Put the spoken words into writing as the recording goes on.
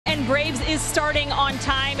Braves is starting on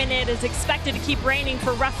time, and it is expected to keep raining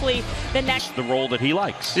for roughly the next. The role that he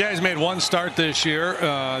likes. Yeah, he's made one start this year,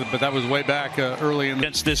 but that was way back early in.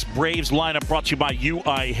 Against this Braves lineup brought to you by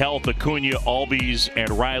UI Health, Acuna, Albies,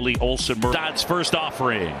 and Riley Olsen. Dodd's first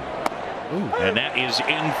offering. Ooh. And that is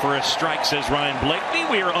in for a strike, says Ryan Blakeney.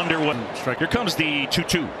 We are under one. Here comes the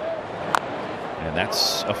 2-2. And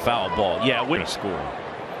that's a foul ball. Yeah, we're going to score.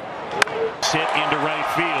 Hit into right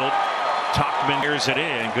field. Tauchman airs it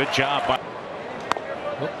in. Good job by.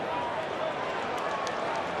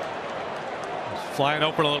 Flying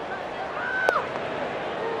open a little.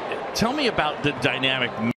 Tell me about the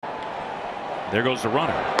dynamic. There goes the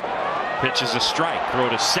runner. Pitches a strike. Throw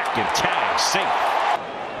to second. Tag. Safe.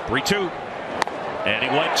 3-2. And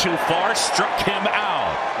he went too far. Struck him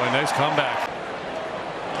out. Boy, nice comeback.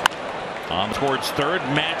 On towards third.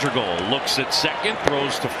 Madrigal looks at second.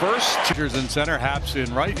 Throws to first. Here's in center. Haps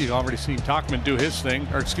in right. You've already seen Tauchman do his thing.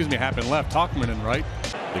 Or excuse me, Hap in left. Tauchman in right.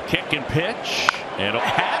 The kick and pitch. And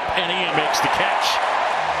Hap. And he makes the catch.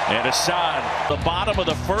 And Assad, the bottom of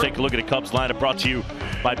the first. Take a look at the Cubs lineup brought to you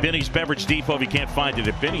by Benny's Beverage Depot. If you can't find it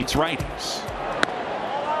at Benny's, righties.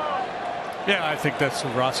 Yeah, I think that's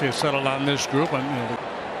what Rossi has settled on this group. And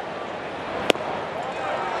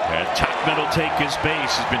Tauchman will take his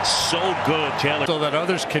base. Has been so good, Taylor. So that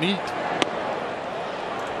others can eat.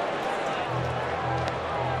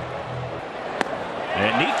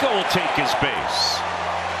 And Nico will take his base.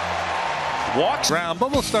 Walks around,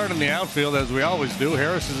 but we'll start in the outfield as we always do.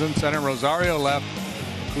 Harris is in center. Rosario left.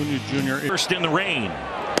 Acuna Jr. First in the rain.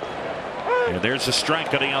 And there's a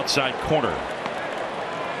strike on the outside corner.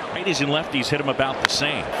 Righties and lefties hit him about the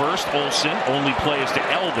same. First, Olsen only plays to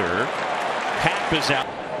Elder. Hap is out.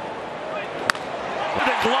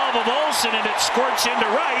 The glove of Olsen, and it squirts into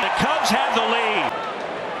right. The Cubs have the lead.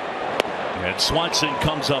 And Swanson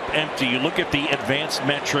comes up empty. You look at the advanced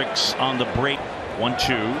metrics on the break.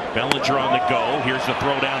 1-2. Bellinger on the go. Here's the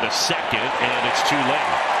throw down to second, and it's too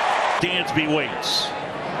late. Dansby waits.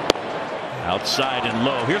 Outside and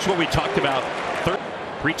low. Here's what we talked about.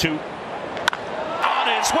 3-2. On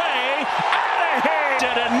his way. Out of here.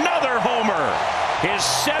 Did another homer. His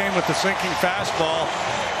second with the sinking fastball,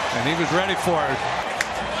 and he was ready for it.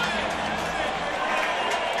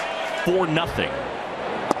 4-0.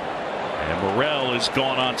 And Morel is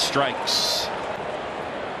gone on strikes.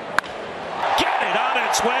 On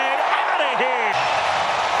its way out of here.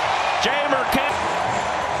 Jamer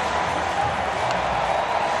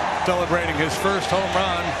celebrating his first home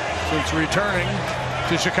run since returning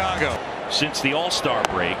to Chicago. Since the All-Star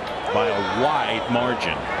break by a wide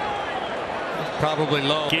margin. Probably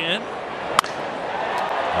low. Again.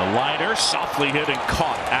 A liner softly hit and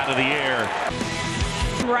caught out of the air.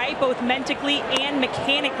 Right, both mentally and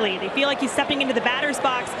mechanically. They feel like he's stepping into the batter's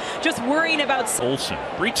box, just worrying about Olsen.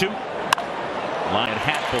 3-2. Lion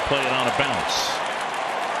Hat will play it on a bounce.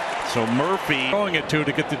 So Murphy throwing it to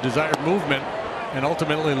get the desired movement and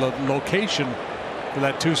ultimately the location for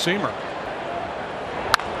that two-seamer.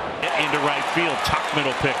 Into right field. Tauchman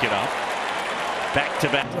will pick it up. Back to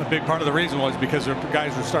back. A big part of the reason was because the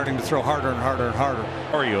guys were starting to throw harder and harder and harder.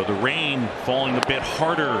 The rain falling a bit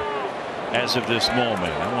harder as of this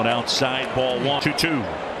moment. That one outside, ball 1-2.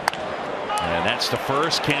 And that's the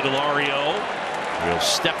first. Candelario will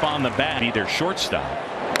step on the bat, be their shortstop.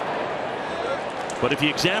 But if you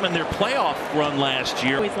examine their playoff run last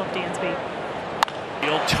year, always love Dansby.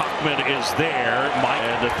 Tauchman is there.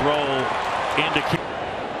 And the throw into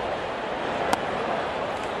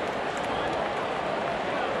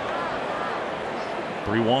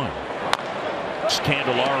 3-1.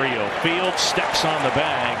 Candelario field steps on the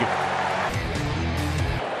bag.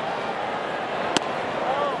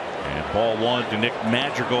 And ball 1 to Nick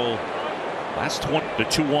Madrigal. Last 20 to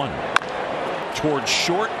 2-1. Towards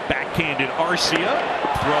short, backhanded Arcia.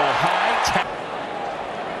 Throw high.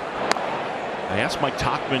 I asked Mike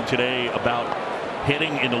Tauchman today about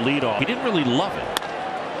hitting in the leadoff. He didn't really love it.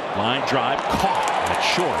 Line drive caught at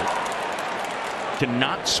short. To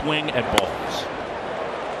not swing at balls.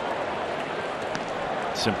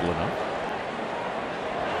 Simple enough.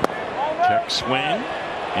 Check swing.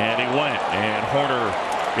 And he went. And Horner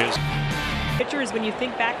is. Pitchers when you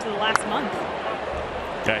think back to the last month.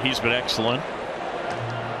 Yeah, he's been excellent.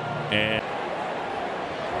 And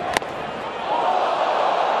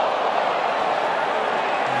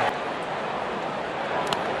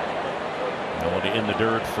in the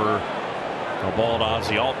dirt for a ball to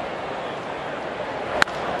Ozzie Alton.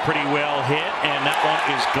 Pretty well hit, and that one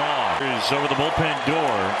is gone. Is over the bullpen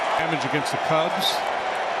door. Damage against the Cubs.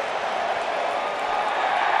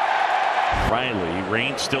 Riley,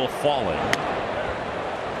 rain still falling.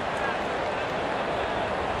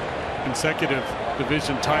 consecutive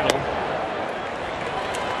division title.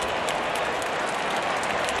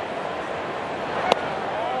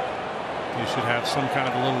 You should have some kind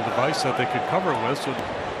of a little device that they could cover with. So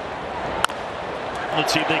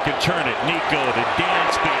let's see if they can turn it. Nico to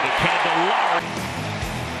Dansby to Candelario.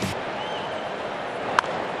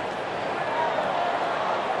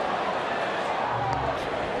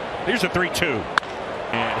 Here's a 3-2.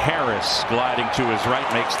 And Harris gliding to his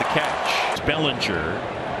right makes the catch. Bellinger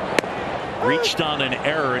reached on an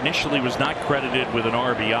error. Initially was not credited with an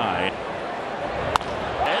RBI.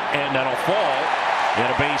 And that'll fall.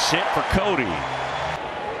 And a base hit for Cody.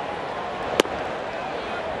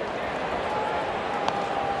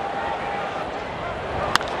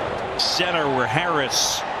 Center where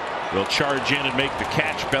Harris will charge in and make the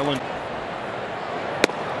catch. Bellinger.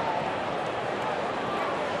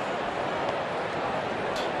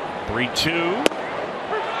 Three-two,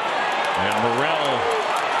 and Morel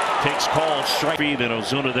takes call strike. Then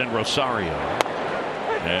Ozuna, then Rosario,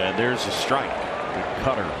 and there's a strike. Good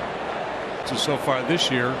cutter. So far this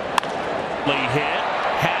year, late hit,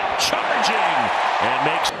 Hat charging, and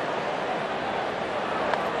makes.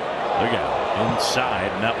 Look out inside,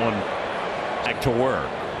 and that one back to work.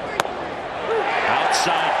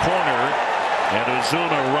 Outside corner, and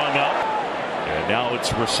Ozuna rung up, and now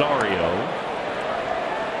it's Rosario.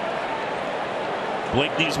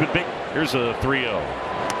 Blakeney's been big. Here's a 3-0.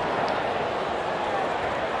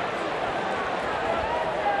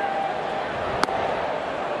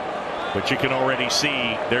 But you can already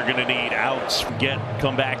see they're going to need outs.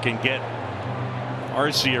 Come back and get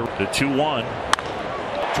Arcia. The 2-1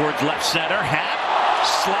 towards left center. Hat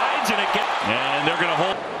slides and it gets. And they're going to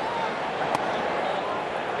hold.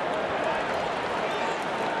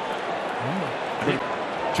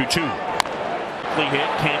 2-2.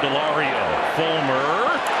 Hit Candelario. Fulmer.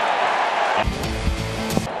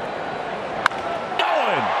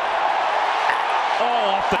 Going.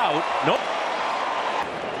 Oh, off the out. Nope.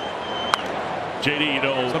 JD, you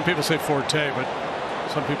know. Some people say Forte, but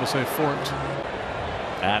some people say Fort.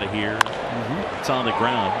 Out of here. It's on the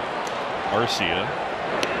ground. Arcia.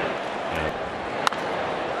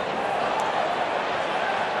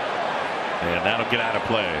 And that'll get out of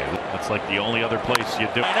play. That's like the only other place you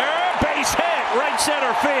do. Base hit. Right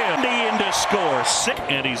center field. In to score. Sick.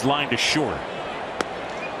 And he's lined to short.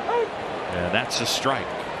 And that's a strike.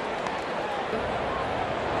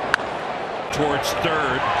 Towards third.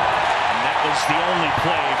 And that was the only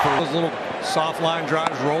play for those little soft line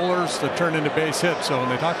drives, rollers that turn into base hits. So when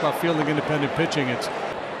they talk about fielding independent pitching, it's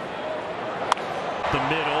the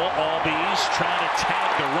middle. Albies trying to tag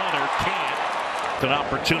the runner. Can't. It's an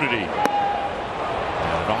opportunity.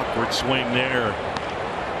 And an awkward swing there.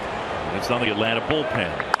 It's on the Atlanta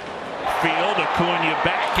bullpen. Field, Acuna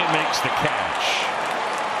back and makes the catch.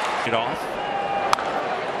 Get off.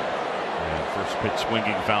 And first pitch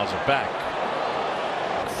swinging, fouls it back.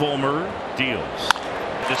 Fulmer deals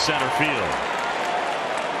to center field.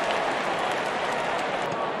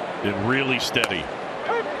 Been really steady.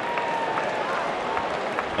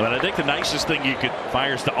 But I think the nicest thing you could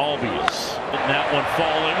fires to Albies. That one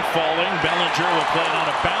falling. Bellinger will play it on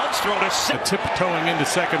a bounce. Throw to second. Tiptoeing into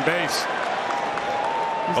second base.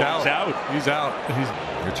 He's out. He's out.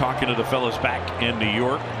 You're talking to the fellas back in New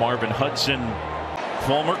York. Marvin Hudson.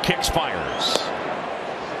 Fulmer kicks, fires.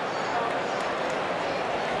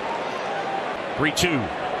 3-2.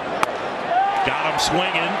 Got him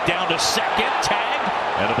swinging. Down to second. Tag.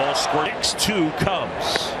 And the ball squirts. 6-2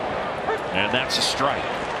 comes. And that's a strike.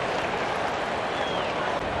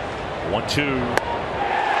 1-2.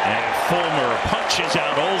 And Fulmer punches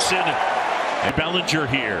out Olsen. And Bellinger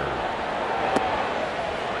here.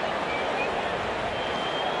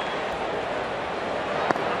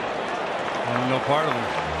 No part of him.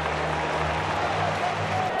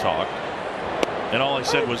 Talk. And all I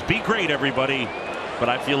said was, be great, everybody. But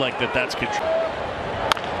I feel like that's control.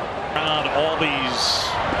 Around Albies.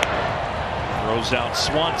 Throws out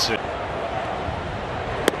Swanson.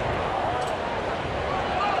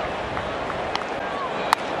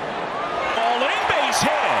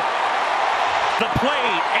 The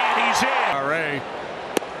plate, and he's in. RA.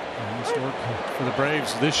 This work for the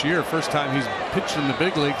Braves this year. First time he's pitched in the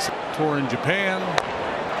big leagues. Tour in Japan.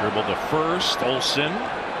 Dribble to first. Olsen.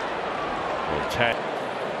 Will tag.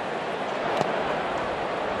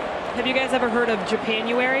 Have you guys ever heard of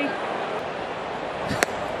Japanuary?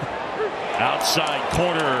 Outside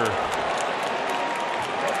corner.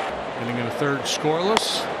 Getting in a third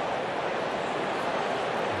scoreless.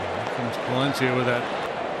 Here comes Palencia with that.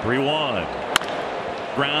 3-1.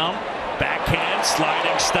 Ground, backhand,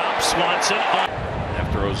 sliding stop. Swanson up.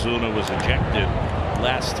 After Ozuna was ejected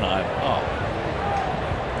last time. Oh.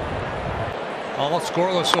 All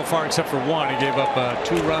scoreless so far except for one. He gave up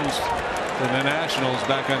 2 runs to the Nationals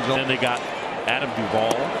back on July. Then they got Adam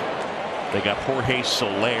Duvall. They got Jorge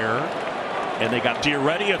Soler. And they got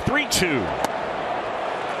Diaretti, a 3-2.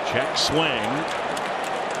 Check swing.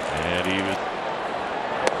 And even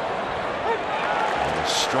a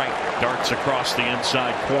strike darts across the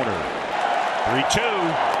inside corner. 3-2.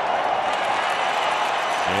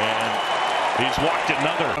 And he's walked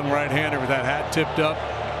another. Right-hander with that hat tipped up.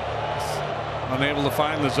 Unable to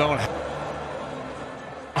find the zone.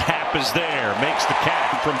 Happ is there, makes the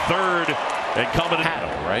catch from third and coming at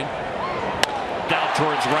him, right? Down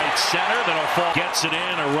towards right center, then a fall, gets it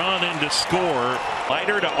in, a run in to score.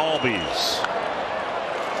 Lighter to Albies.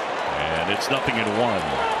 And it's 0-1.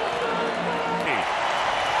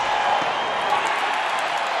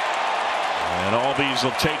 And Albies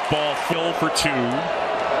will take ball full for 2.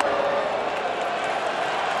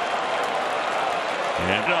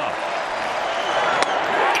 And up.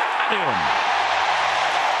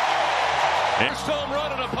 First home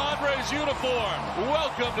run in a Padres uniform.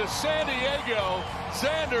 Welcome to San Diego,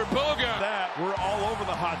 Xander Bogaerts. That we're all over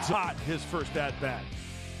the hot spot. His first at bat.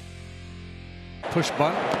 Push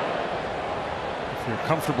bunt. If you're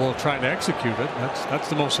comfortable trying to execute it, that's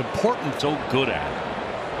the most important. So good at it.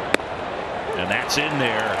 And that's in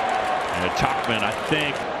there. And Tachman, I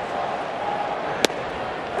think.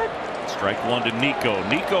 Strike 1 to Nico.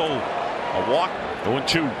 Nico, a walk,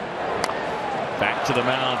 0-2. Back to the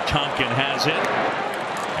mound. Tonkin has it.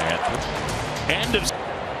 And end of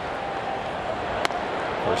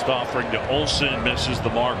first offering to Olsen, misses the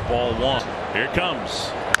mark, ball 1. Here it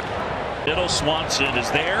comes. Middle, Swanson is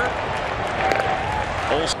there.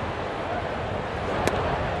 Olsen.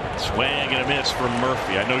 Swing and a miss from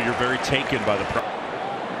Murphy. I know you're very taken by the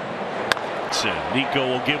Nico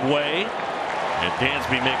will give way. And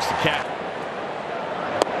Dansby makes the catch.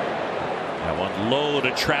 That one low to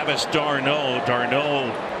Travis d'Arnaud.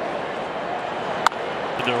 d'Arnaud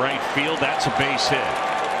to the right field. That's a base hit.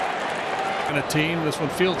 And a team, this one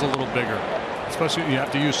feels a little bigger. Especially you have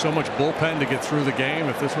to use so much bullpen to get through the game.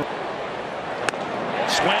 If this were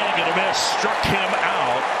swing and a miss, struck him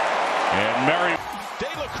out. And Mary De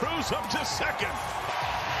La Cruz up to second.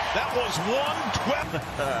 That was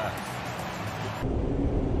 112.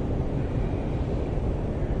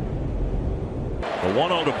 The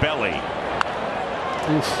 1-0 to Belly.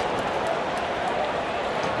 Oof.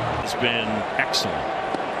 It's been excellent.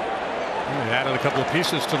 They added a couple of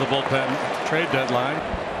pieces to the bullpen trade deadline.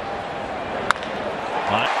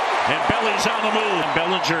 And Belly's on the move. And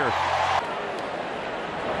Bellinger.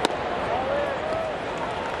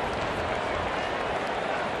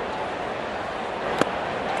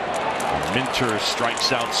 Minter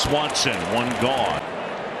strikes out Swanson. 1 gone.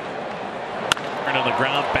 On the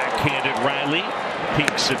ground, backhanded Riley.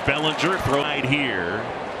 Peeks at Bellinger, throw right here.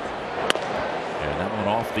 And that one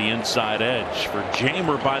off the inside edge for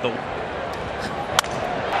Jamer by the. And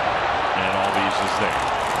Albies is there.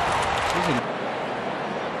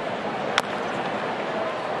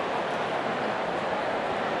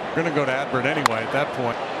 We're going to go to Adbert anyway at that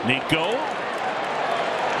point. Nico.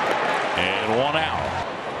 And 1 out.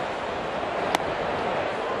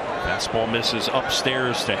 Fastball misses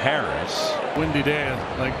upstairs to Harris. Windy day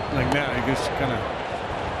like now, you just kind of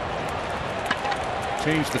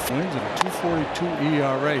change the wins at a 2.42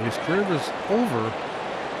 ERA. His career was over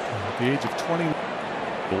at the age of 20.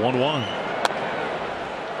 The 1-1.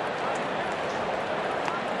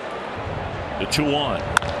 The 2-1.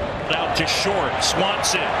 Out to short.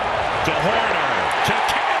 Swanson to Horner to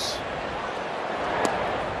Cass.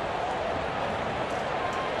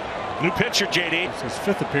 New pitcher, JD. It's his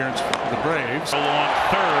 5th appearance for the Braves. On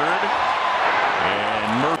third.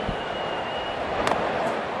 And Murphy.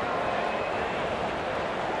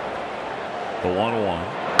 The 1-1.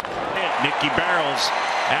 Nicky Barrels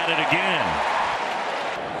at it again.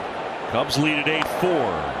 Cubs lead at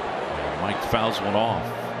 8-4. Mike fouls one off.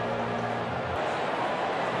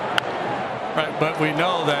 Right, but we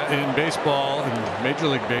know that in baseball and Major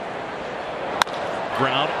League Baseball.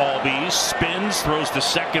 Ground, Albies spins, throws to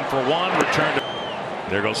second for 1, return to.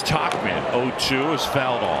 There goes Tachman. 0-2 is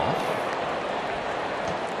fouled off.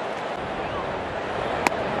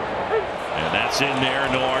 And that's in there.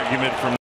 No argument from